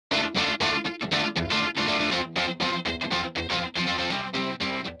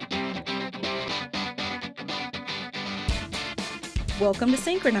Welcome to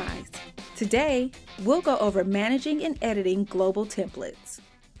Scenechronize. Today, we'll go over managing and editing global templates.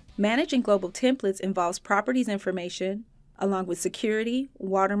 Managing global templates involves properties information, along with security,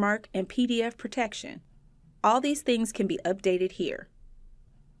 watermark, and PDF protection. All these things can be updated here.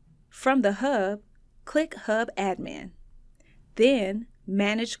 From the Hub, click Hub Admin. Then,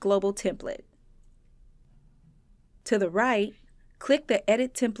 Manage Global Template. To the right, click the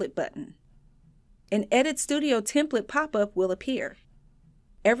Edit Template button. An Edit Studio template pop-up will appear.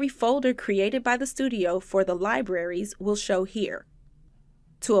 Every folder created by the studio for the libraries will show here.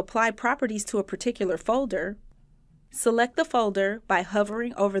 To apply properties to a particular folder, select the folder by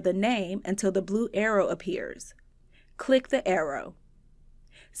hovering over the name until the blue arrow appears. Click the arrow.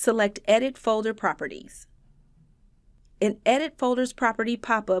 Select Edit Folder Properties. An Edit Folders property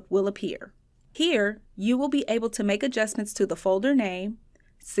pop-up will appear. Here, you will be able to make adjustments to the folder name,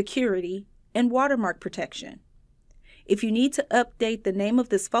 security, and watermark protection. If you need to update the name of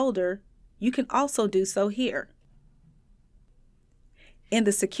this folder, you can also do so here. In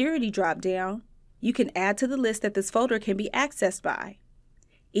the Security drop-down, you can add to the list that this folder can be accessed by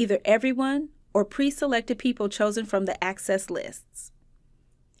either everyone or pre-selected people chosen from the access lists.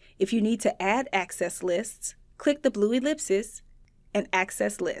 If you need to add access lists, click the blue ellipsis and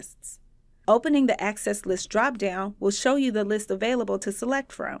Access Lists. Opening the Access List drop-down will show you the list available to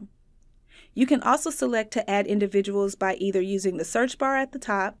select from. You can also select to add individuals by either using the search bar at the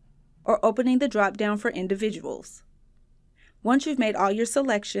top or opening the drop-down for individuals. Once you've made all your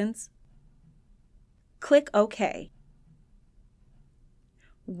selections, click OK.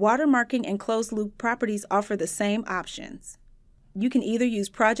 Watermarking and closed-loop properties offer the same options. You can either use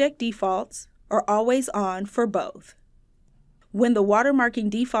project defaults or always on for both. When the watermarking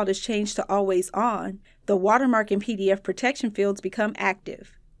default is changed to always on, the watermark and PDF protection fields become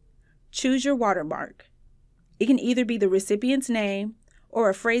active. Choose your watermark. It can either be the recipient's name or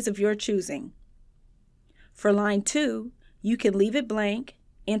a phrase of your choosing. For line 2, you can leave it blank,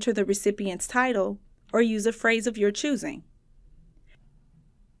 enter the recipient's title, or use a phrase of your choosing.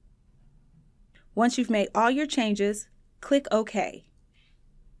 Once you've made all your changes, click OK.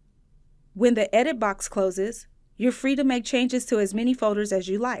 When the edit box closes, you're free to make changes to as many folders as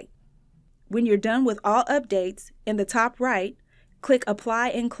you like. When you're done with all updates, in the top right, click Apply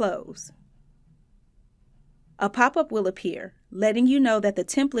and Close. A pop-up will appear, letting you know that the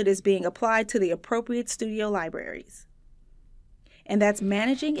template is being applied to the appropriate studio libraries. And that's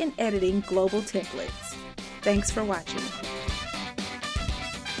managing and editing global templates. Thanks for watching.